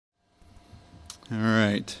All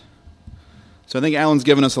right. So I think Alan's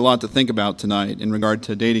given us a lot to think about tonight in regard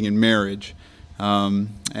to dating and marriage. And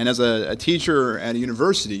as a teacher at a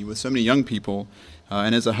university with so many young people,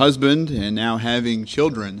 and as a husband and now having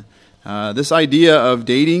children, this idea of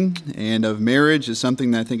dating and of marriage is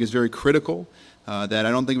something that I think is very critical, that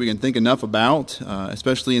I don't think we can think enough about,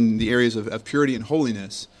 especially in the areas of purity and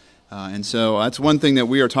holiness. And so that's one thing that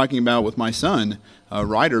we are talking about with my son,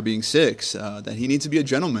 Ryder, being 6, that he needs to be a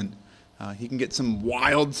gentleman. He can get some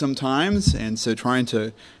wild sometimes, and so trying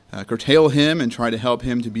to curtail him and try to help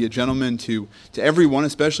him to be a gentleman to everyone,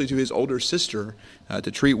 especially to his older sister,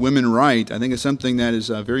 to treat women right, I think is something that is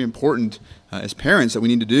very important as parents that we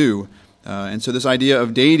need to do. And so this idea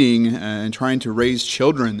of dating and trying to raise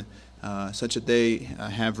children such that they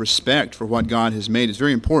have respect for what God has made is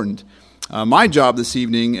very important. My job this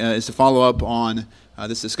evening is to follow up on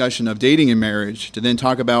this discussion of dating and marriage, to then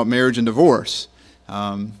talk about marriage and divorce.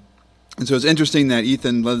 And so it's interesting that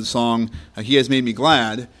Ethan led the song, He Has Made Me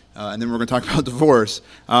Glad, and then we're going to talk about divorce.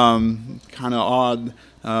 Kind of odd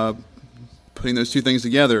putting those two things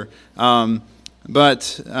together.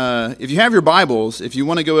 But if you have your Bibles, if you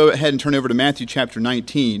want to go ahead and turn over to Matthew chapter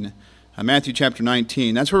 19, Matthew chapter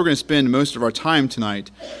 19, that's where we're going to spend most of our time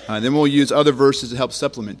tonight. Then we'll use other verses to help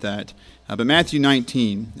supplement that. But Matthew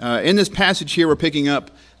 19. In this passage here, we're picking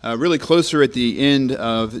up really closer at the end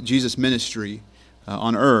of Jesus' ministry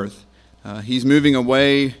on earth. He's moving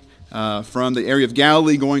away from the area of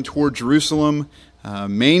Galilee, going toward Jerusalem,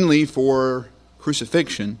 mainly for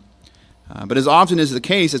crucifixion. But as often is the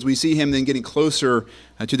case, as we see him then getting closer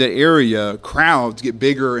to that area, crowds get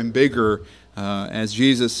bigger and bigger as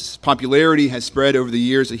Jesus' popularity has spread over the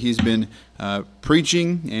years that he's been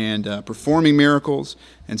preaching and performing miracles.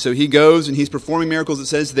 And so he goes and he's performing miracles. It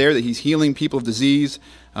says there that he's healing people of disease.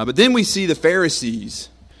 But then we see the Pharisees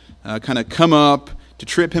kind of come up to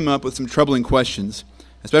trip him up with some troubling questions,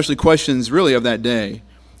 especially questions really of that day.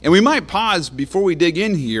 And we might pause before we dig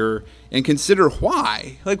in here and consider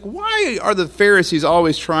why. Like, why are the Pharisees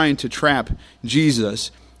always trying to trap Jesus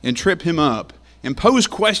and trip him up and pose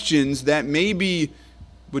questions that maybe he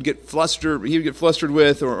would get flustered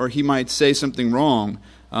with, or he might say something wrong?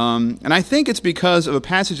 And I think it's because of a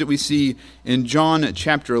passage that we see in John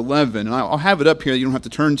chapter 11. And I'll have it up here. You don't have to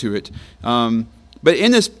turn to it. But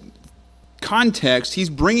in this context, he's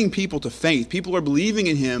bringing people to faith. People are believing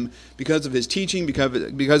in him because of his teaching,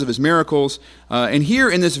 because of his miracles. And here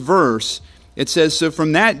in this verse, it says, so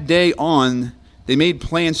from that day on, they made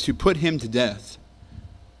plans to put him to death.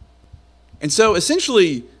 And so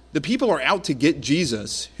essentially, the people are out to get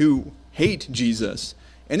Jesus, who hate Jesus.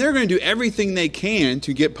 And they're going to do everything they can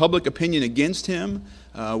to get public opinion against him,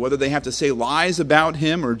 whether they have to say lies about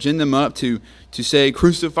him or gin them up to say,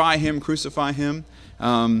 crucify him, crucify him.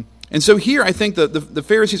 And so here I think the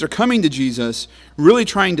Pharisees are coming to Jesus, really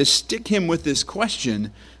trying to stick him with this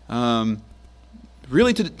question,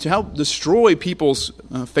 really to help destroy people's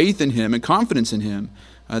faith in him and confidence in him,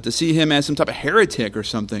 to see him as some type of heretic or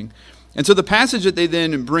something. And so the passage that they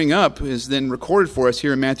then bring up is then recorded for us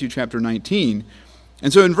here in Matthew chapter 19.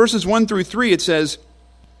 And so in verses 1 through 3 it says,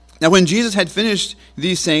 now when Jesus had finished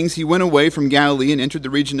these things, he went away from Galilee and entered the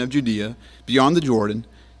region of Judea, beyond the Jordan,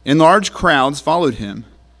 and large crowds followed him.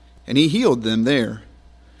 And he healed them there.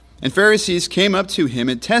 And Pharisees came up to him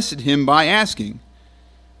and tested him by asking,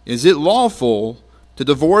 is it lawful to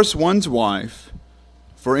divorce one's wife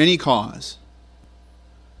for any cause?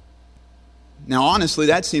 Now, honestly,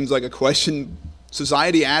 that seems like a question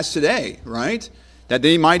society asks today, right? That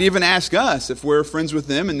they might even ask us if we're friends with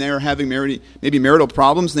them and they're having maybe marital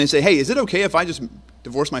problems, and they say, hey, is it okay if I just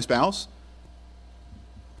divorce my spouse?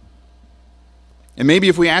 And maybe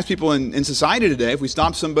if we ask people in society today, if we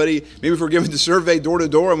stop somebody, maybe if we're given the survey door to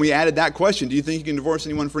door and we added that question, do you think you can divorce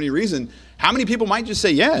anyone for any reason? How many people might just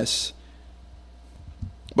say yes?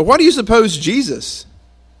 But what do you suppose Jesus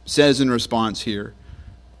says in response here?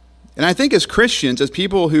 And I think as Christians, as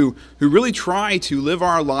people who really try to live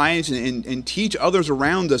our lives and teach others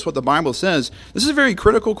around us what the Bible says, this is a very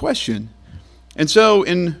critical question. And so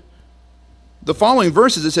in the following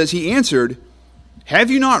verses it says, he answered,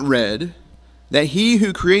 have you not read that he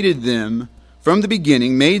who created them from the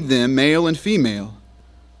beginning made them male and female,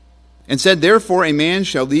 and said, therefore a man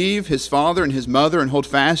shall leave his father and his mother and hold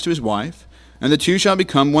fast to his wife, and the two shall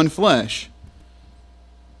become one flesh.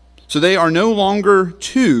 So they are no longer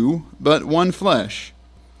two, but one flesh.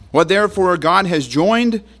 What therefore God has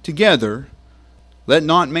joined together, let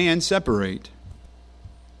not man separate.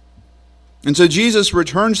 And so Jesus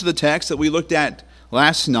returns to the text that we looked at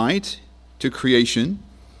last night, to creation.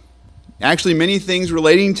 Actually, many things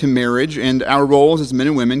relating to marriage and our roles as men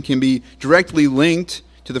and women can be directly linked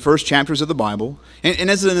to the first chapters of the Bible. And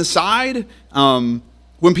as an aside,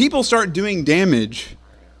 when people start doing damage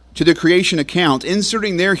to the creation account,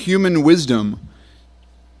 inserting their human wisdom,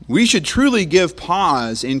 we should truly give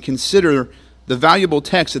pause and consider the valuable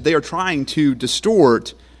text that they are trying to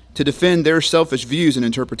distort to defend their selfish views and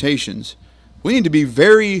interpretations. We need to be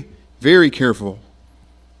very, very careful.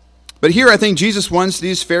 But here I think Jesus wants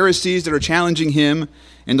these Pharisees that are challenging him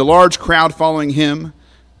and the large crowd following him,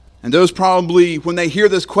 and those probably, when they hear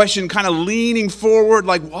this question, kind of leaning forward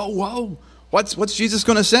like, whoa, what's Jesus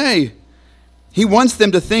going to say? He wants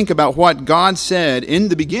them to think about what God said in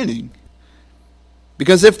the beginning.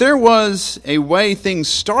 Because if there was a way things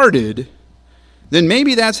started, then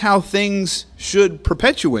maybe that's how things should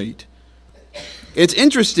perpetuate. It's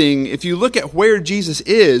interesting, if you look at where Jesus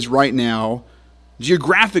is right now,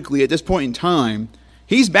 geographically at this point in time,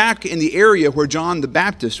 he's back in the area where John the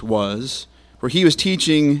Baptist was, where he was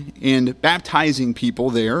teaching and baptizing people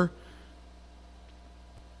there.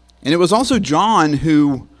 And it was also John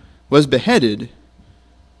who was beheaded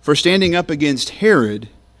for standing up against Herod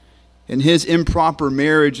in his improper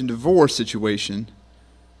marriage and divorce situation.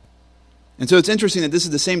 And so it's interesting that this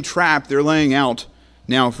is the same trap they're laying out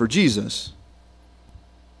now for Jesus.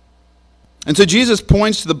 And so Jesus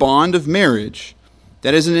points to the bond of marriage,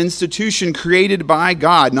 that is an institution created by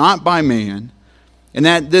God, not by man, and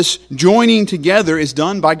that this joining together is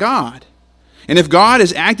done by God. And if God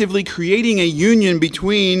is actively creating a union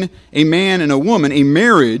between a man and a woman, a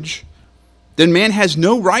marriage, then man has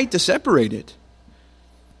no right to separate it.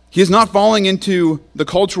 He is not falling into the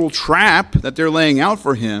cultural trap that they're laying out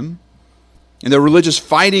for him and the religious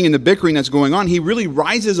fighting and the bickering that's going on. He really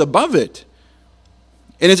rises above it.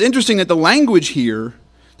 And it's interesting that the language here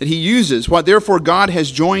that he uses, what therefore God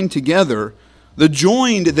has joined together, the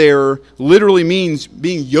joined there literally means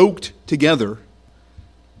being yoked together.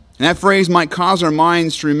 And that phrase might cause our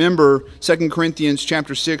minds to remember 2 Corinthians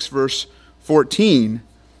chapter 6, verse 14.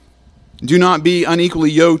 Do not be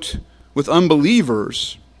unequally yoked with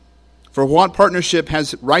unbelievers. For what partnership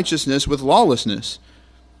has righteousness with lawlessness?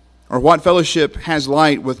 Or what fellowship has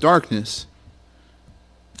light with darkness?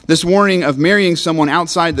 This warning of marrying someone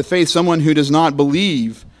outside the faith, someone who does not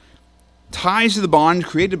believe, ties to the bond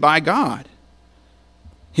created by God.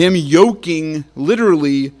 Him yoking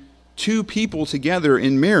literally two people together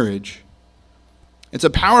in marriage. It's a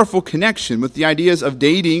powerful connection with the ideas of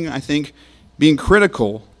dating, I think, being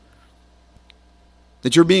critical.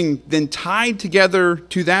 That you're being then tied together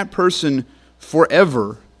to that person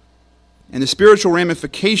forever. And the spiritual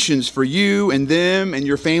ramifications for you and them and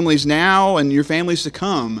your families now and your families to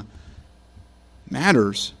come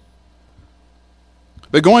matters.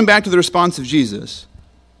 But going back to the response of Jesus,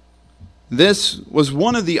 this was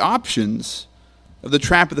one of the options of the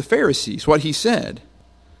trap of the Pharisees, what he said.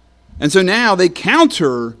 And so now they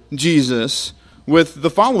counter Jesus with the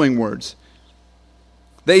following words.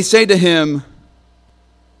 They say to him,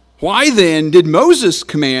 why then did Moses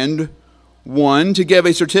command one to give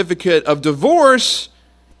a certificate of divorce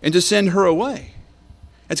and to send her away?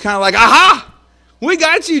 It's kind of like, aha! We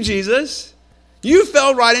got you, Jesus. You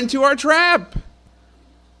fell right into our trap.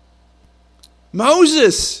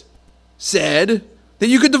 Moses said that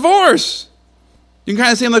you could divorce. You can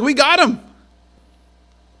kind of see him like, we got him.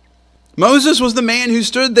 Moses was the man who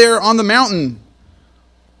stood there on the mountain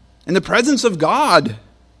in the presence of God,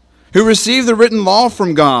 who received the written law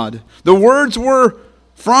from God. The words were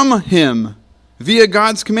from him via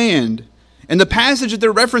God's command. And the passage that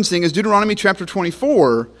they're referencing is Deuteronomy chapter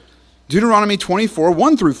 24. Deuteronomy 24,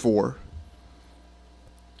 1 through 4.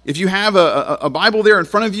 If you have a Bible there in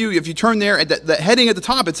front of you, if you turn there, at the heading at the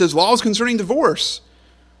top, it says laws concerning divorce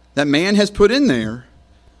that man has put in there.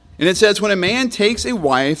 And it says, when a man takes a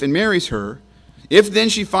wife and marries her, if then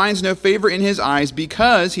she finds no favor in his eyes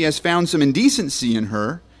because he has found some indecency in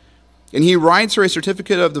her, and he writes her a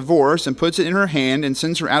certificate of divorce and puts it in her hand and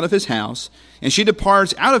sends her out of his house, and she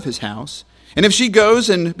departs out of his house, and if she goes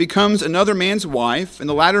and becomes another man's wife, and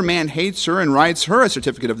the latter man hates her and writes her a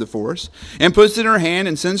certificate of divorce, and puts it in her hand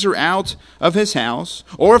and sends her out of his house,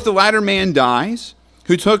 or if the latter man dies,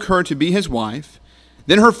 who took her to be his wife,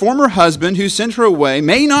 then her former husband who sent her away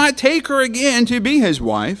may not take her again to be his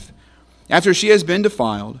wife after she has been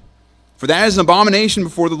defiled, for that is an abomination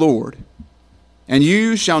before the Lord. And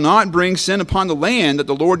you shall not bring sin upon the land that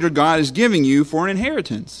the Lord your God is giving you for an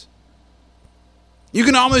inheritance. You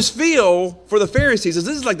can almost feel for the Pharisees, this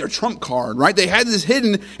is like their trump card, right? They had this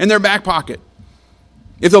hidden in their back pocket.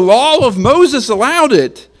 If the law of Moses allowed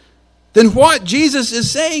it, then what Jesus is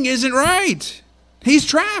saying isn't right. He's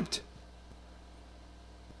trapped.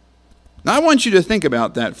 Now I want you to think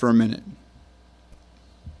about that for a minute.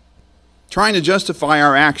 trying to justify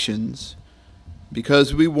our actions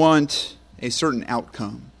because we want a certain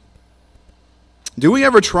outcome. Do we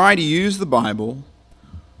ever try to use the Bible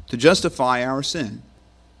to justify our sin?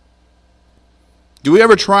 Do we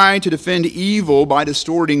ever try to defend evil by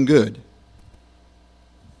distorting good?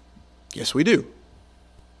 Yes, we do.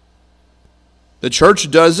 The church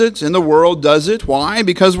does it and the world does it. Why?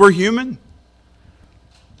 Because we're human.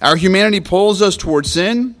 Our humanity pulls us toward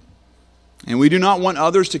sin, and we do not want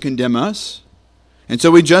others to condemn us. And so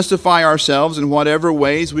we justify ourselves in whatever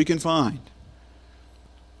ways we can find.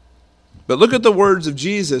 But look at the words of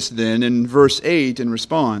Jesus then in verse 8 in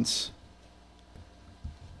response.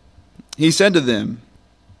 He said to them,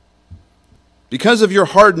 "Because of your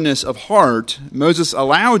hardness of heart, Moses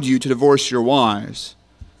allowed you to divorce your wives.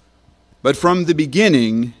 But from the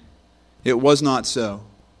beginning, it was not so."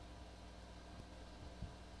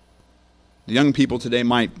 The young people today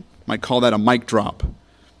might call that a mic drop.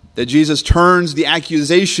 That Jesus turns the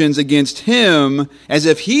accusations against him as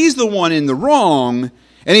if he's the one in the wrong.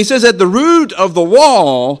 And he says that the root of the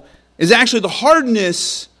law is actually the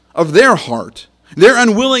hardness of their heart. Their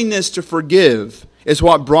unwillingness to forgive is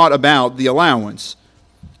what brought about the allowance.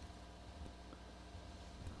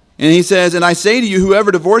 And he says, "And I say to you,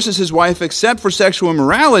 whoever divorces his wife except for sexual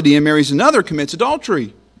immorality and marries another commits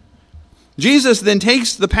adultery." Jesus then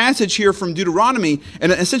takes the passage here from Deuteronomy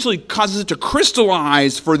and essentially causes it to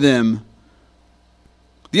crystallize for them.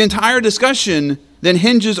 The entire discussion then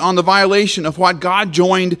hinges on the violation of what God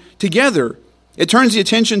joined together. It turns the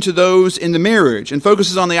attention to those in the marriage and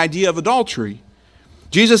focuses on the idea of adultery.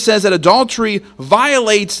 Jesus says that adultery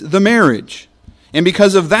violates the marriage. And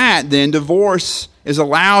because of that, then, divorce is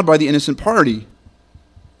allowed by the innocent party.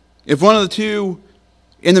 If one of the two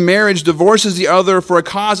in the marriage divorces the other for a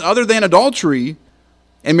cause other than adultery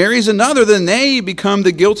and marries another, then they become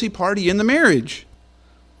the guilty party in the marriage.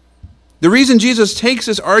 The reason Jesus takes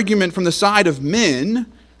this argument from the side of men,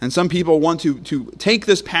 and some people want to take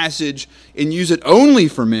this passage and use it only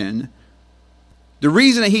for men, the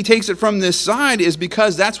reason that he takes it from this side is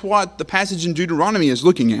because that's what the passage in Deuteronomy is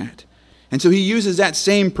looking at. And so he uses that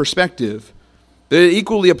same perspective, that it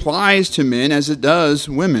equally applies to men as it does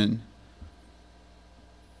women.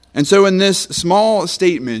 And so in this small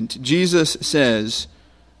statement, Jesus says,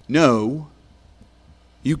 no,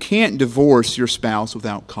 you can't divorce your spouse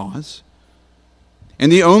without cause.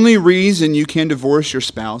 And the only reason you can divorce your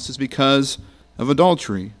spouse is because of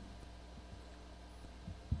adultery.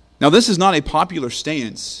 Now, this is not a popular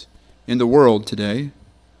stance in the world today,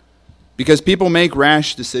 because people make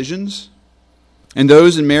rash decisions, and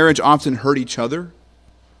those in marriage often hurt each other.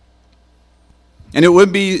 And it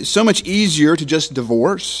would be so much easier to just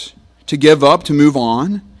divorce, to give up, to move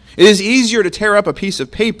on. It is easier to tear up a piece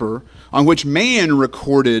of paper on which man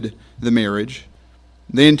recorded the marriage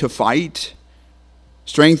than to fight,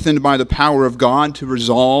 strengthened by the power of God to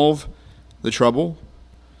resolve the trouble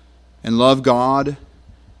and love God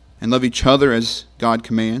and love each other as God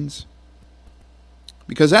commands.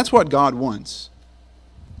 Because that's what God wants.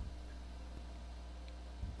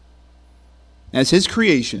 As His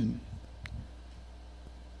creation,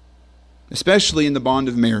 especially in the bond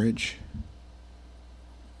of marriage,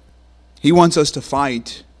 He wants us to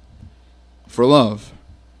fight for love.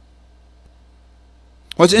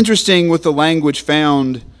 What's interesting with the language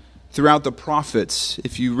found throughout the prophets,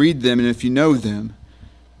 if you read them and if you know them,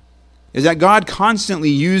 is that God constantly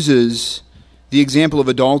uses the example of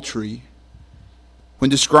adultery when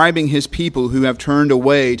describing His people who have turned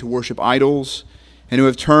away to worship idols and who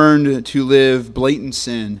have turned to live blatant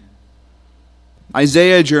sin.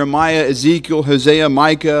 Isaiah, Jeremiah, Ezekiel, Hosea,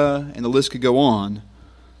 Micah, and the list could go on.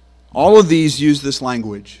 All of these use this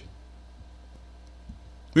language.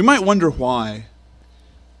 We might wonder why.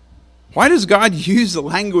 Why does God use the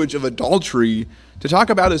language of adultery to talk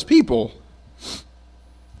about His people?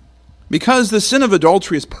 Because the sin of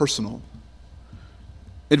adultery is personal.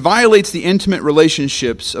 It violates the intimate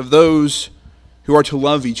relationships of those who are to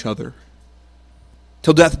love each other.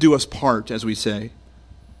 Till death do us part, as we say.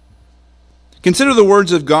 Consider the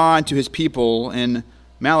words of God to His people in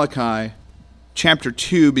Malachi chapter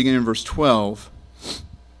 2, beginning in verse 12.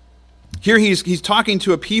 Here he's talking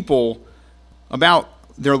to a people about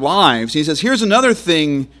their lives. He says, here's another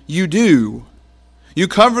thing you do. You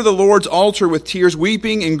cover the Lord's altar with tears,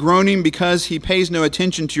 weeping and groaning because He pays no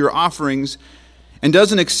attention to your offerings and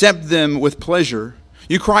doesn't accept them with pleasure.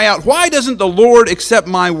 You cry out, why doesn't the Lord accept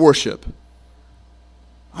my worship?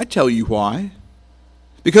 I tell you why.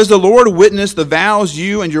 Because the Lord witnessed the vows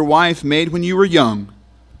you and your wife made when you were young,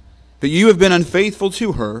 but you have been unfaithful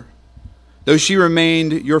to her, though she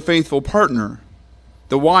remained your faithful partner,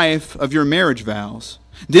 the wife of your marriage vows.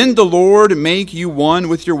 Didn't the Lord make you one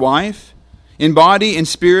with your wife? In body and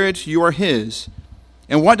spirit you are His.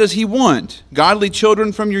 And what does He want? Godly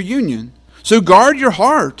children from your union. So guard your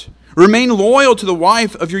heart. Remain loyal to the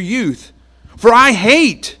wife of your youth. For I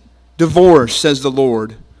hate divorce, says the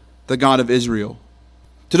Lord, the God of Israel.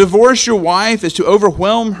 To divorce your wife is to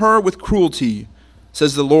overwhelm her with cruelty,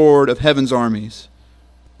 says the Lord of heaven's armies.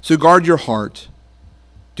 So guard your heart.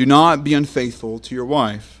 Do not be unfaithful to your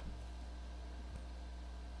wife.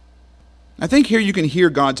 I think here you can hear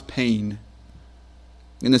God's pain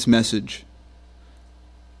in this message.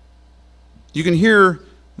 You can hear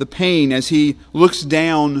the pain as He looks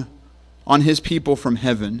down on His people from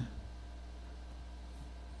heaven.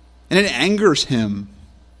 And it angers Him.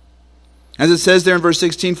 As it says there in verse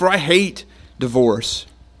 16, for I hate divorce.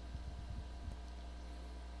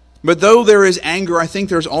 But though there is anger, I think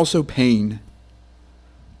there's also pain.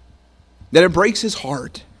 That it breaks His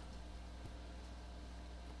heart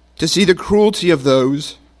to see the cruelty of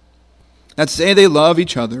those that say they love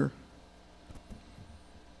each other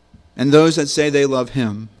and those that say they love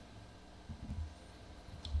Him.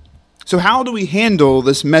 So how do we handle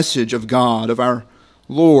this message of God, of our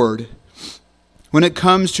Lord, when it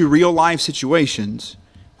comes to real life situations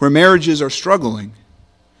where marriages are struggling?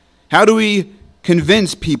 How do we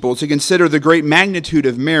convince people to consider the great magnitude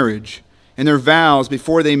of marriage and their vows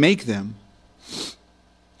before they make them?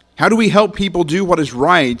 How do we help people do what is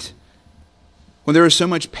right when there is so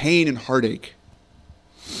much pain and heartache?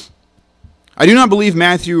 I do not believe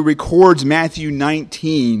Matthew records Matthew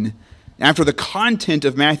 19 after the content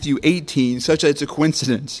of Matthew 18, such that it's a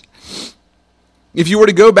coincidence. If you were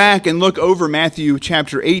to go back and look over Matthew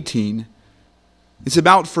chapter 18, it's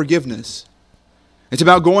about forgiveness. It's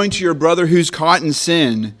about going to your brother who's caught in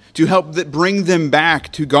sin to help bring them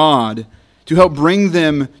back to God, to help bring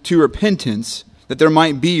them to repentance, that there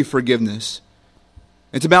might be forgiveness.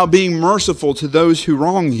 It's about being merciful to those who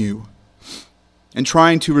wrong you and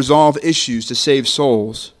trying to resolve issues to save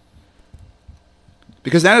souls.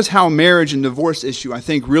 Because that is how marriage and divorce issue, I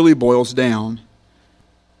think, really boils down.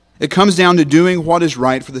 It comes down to doing what is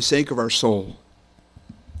right for the sake of our soul.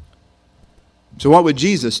 So what would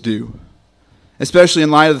Jesus do? Especially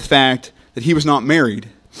in light of the fact that He was not married.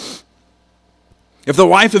 If the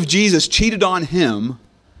wife of Jesus cheated on Him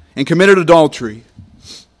and committed adultery,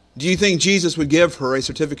 do you think Jesus would give her a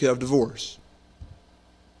certificate of divorce?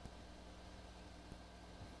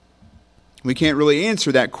 We can't really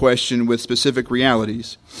answer that question with specific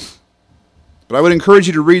realities. But I would encourage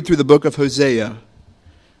you to read through the book of Hosea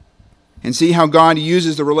and see how God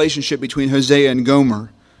uses the relationship between Hosea and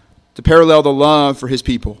Gomer to parallel the love for His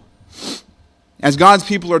people. As God's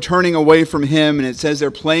people are turning away from Him, and it says they're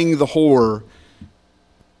playing the whore,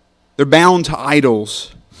 they're bound to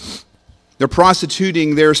idols, they're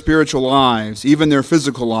prostituting their spiritual lives, even their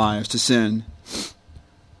physical lives, to sin.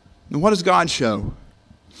 And what does God show?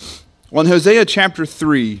 Well, in Hosea chapter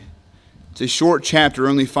 3, it's a short chapter,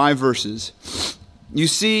 only 5 verses, you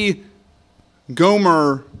see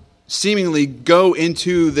Gomer seemingly go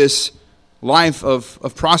into this life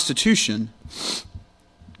of prostitution.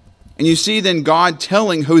 And you see then God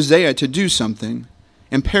telling Hosea to do something,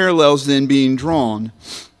 and parallels then being drawn.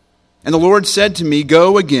 And the Lord said to me,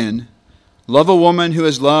 go again, love a woman who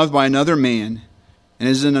is loved by another man, and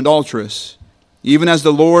is an adulteress, even as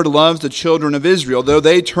the Lord loves the children of Israel, though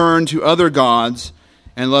they turn to other gods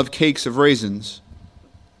and love cakes of raisins.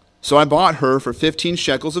 So I bought her for 15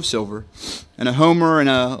 shekels of silver, and a homer and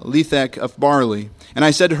a lethek of barley. And I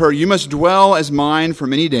said to her, you must dwell as mine for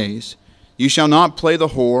many days. You shall not play the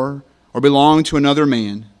whore, or belong to another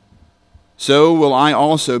man. So will I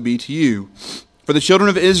also be to you. For the children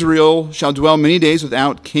of Israel shall dwell many days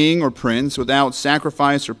without king or prince, without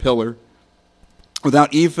sacrifice or pillar,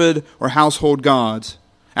 without ephod or household gods.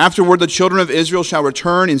 Afterward the children of Israel shall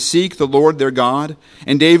return and seek the Lord their God,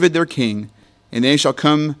 and David their king, and they shall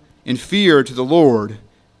come in fear to the Lord,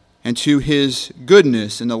 and to His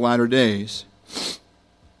goodness in the latter days.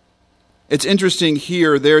 It's interesting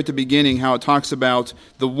here, there at the beginning, how it talks about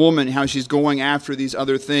the woman, how she's going after these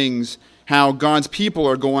other things, how God's people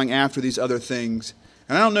are going after these other things.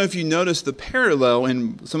 And I don't know if you noticed the parallel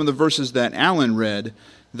in some of the verses that Alan read,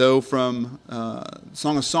 though from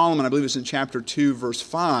Song of Solomon, I believe it's in chapter 2, verse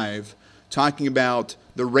 5, talking about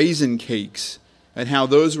the raisin cakes and how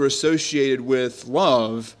those were associated with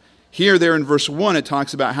love. Here, there in verse 1, it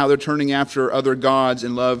talks about how they're turning after other gods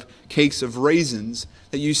and love cakes of raisins.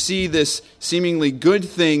 That you see this seemingly good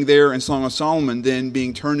thing there in Song of Solomon then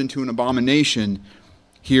being turned into an abomination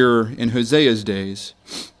here in Hosea's days.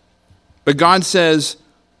 But God says,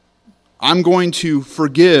 I'm going to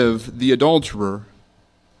forgive the adulterer.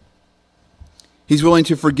 He's willing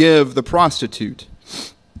to forgive the prostitute.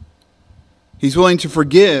 He's willing to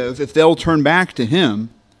forgive if they'll turn back to him.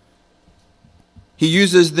 He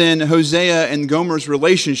uses then Hosea and Gomer's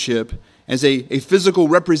relationship as a physical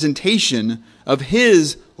representation of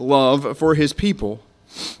his love for his people.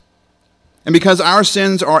 And because our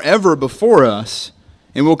sins are ever before us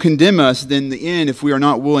and will condemn us in the end if we are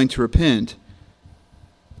not willing to repent,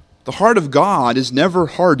 the heart of God is never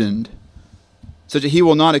hardened, such that he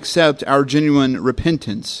will not accept our genuine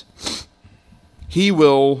repentance. He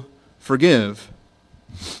will forgive.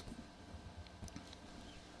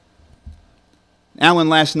 Alan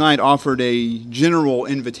last night offered a general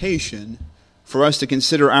invitation for us to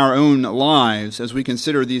consider our own lives as we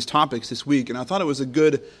consider these topics this week, and I thought it was a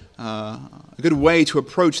good way to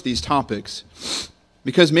approach these topics,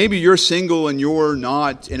 because maybe you're single and you're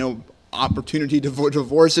not in an opportunity to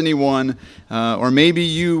divorce anyone, or maybe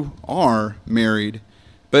you are married.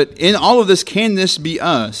 But in all of this, can this be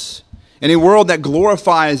us? In a world that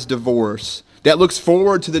glorifies divorce, that looks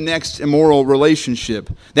forward to the next immoral relationship,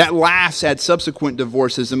 that laughs at subsequent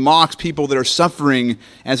divorces and mocks people that are suffering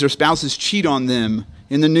as their spouses cheat on them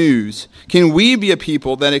in the news, can we be a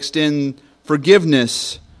people that extend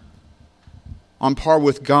forgiveness on par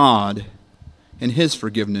with God and his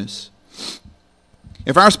forgiveness?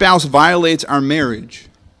 If our spouse violates our marriage,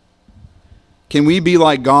 can we be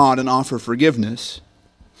like God and offer forgiveness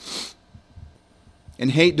and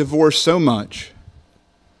hate divorce so much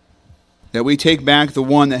that we take back the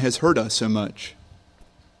one that has hurt us so much?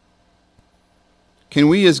 Can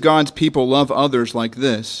we as God's people love others like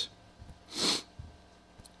this?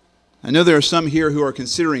 I know there are some here who are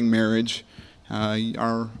considering marriage.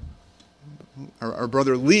 Our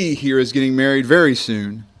brother Lee here is getting married very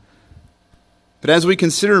soon. But as we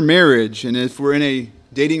consider marriage, and if we're in a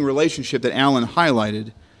dating relationship that Alan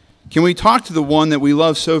highlighted, can we talk to the one that we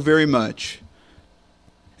love so very much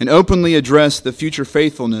and openly address the future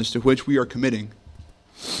faithfulness to which we are committing?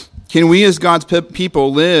 Can we as God's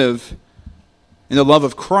people live in the love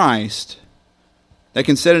of Christ that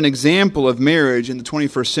can set an example of marriage in the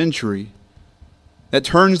 21st century that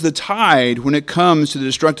turns the tide when it comes to the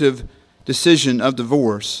destructive decision of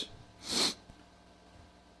divorce?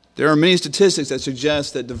 There are many statistics that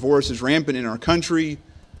suggest that divorce is rampant in our country,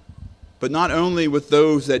 but not only with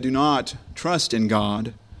those that do not trust in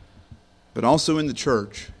God, but also in the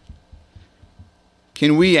church.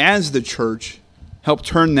 Can we as the church help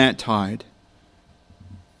turn that tide?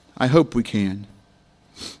 I hope we can.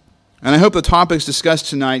 And I hope the topics discussed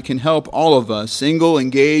tonight can help all of us, single,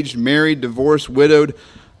 engaged, married, divorced, widowed,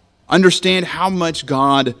 understand how much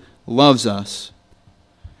God loves us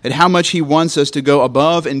and how much he wants us to go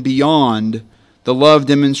above and beyond the love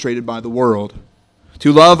demonstrated by the world,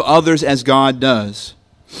 to love others as God does.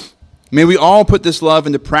 May we all put this love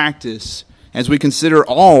into practice as we consider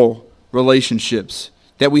all relationships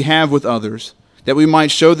that we have with others, that we might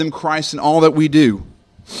show them Christ in all that we do.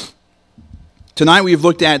 Tonight we've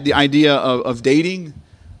looked at the idea of dating,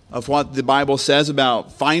 of what the Bible says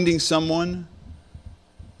about finding someone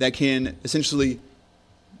that can essentially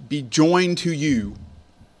be joined to you.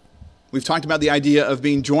 We've talked about the idea of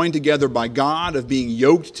being joined together by God, of being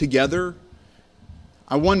yoked together.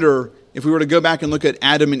 I wonder if we were to go back and look at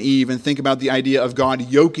Adam and Eve and think about the idea of God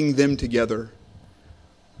yoking them together.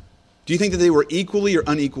 Do you think that they were equally or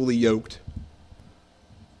unequally yoked?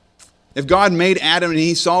 If God made Adam and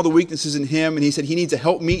he saw the weaknesses in him and he said he needs a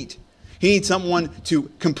helpmeet, he needs someone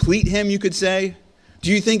to complete him, you could say,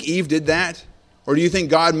 do you think Eve did that? Or do you think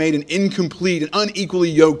God made an incomplete and unequally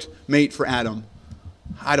yoked mate for Adam?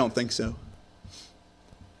 I don't think so.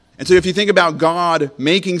 And so if you think about God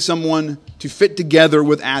making someone to fit together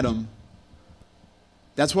with Adam,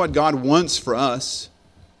 that's what God wants for us.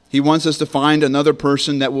 He wants us to find another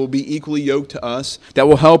person that will be equally yoked to us, that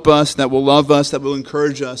will help us, that will love us, that will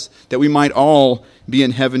encourage us, that we might all be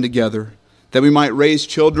in heaven together, that we might raise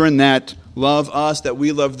children that love us, that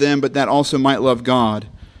we love them, but that also might love God.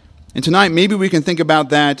 And tonight, maybe we can think about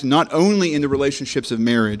that not only in the relationships of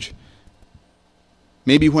marriage,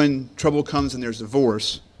 maybe when trouble comes and there's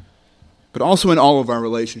divorce, but also in all of our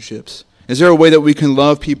relationships. Is there a way that we can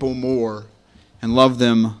love people more and love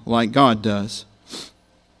them like God does?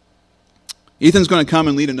 Ethan's going to come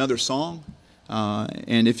and lead another song.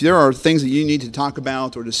 And if there are things that you need to talk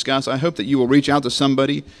about or discuss, I hope that you will reach out to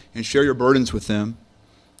somebody and share your burdens with them.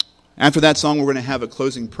 After that song, we're going to have a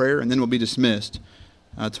closing prayer, and then we'll be dismissed.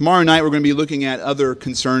 Tomorrow night, we're going to be looking at other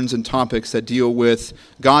concerns and topics that deal with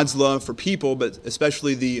God's love for people, but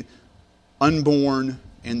especially the unborn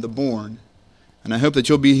and the born. And I hope that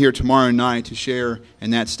you'll be here tomorrow night to share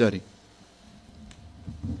in that study.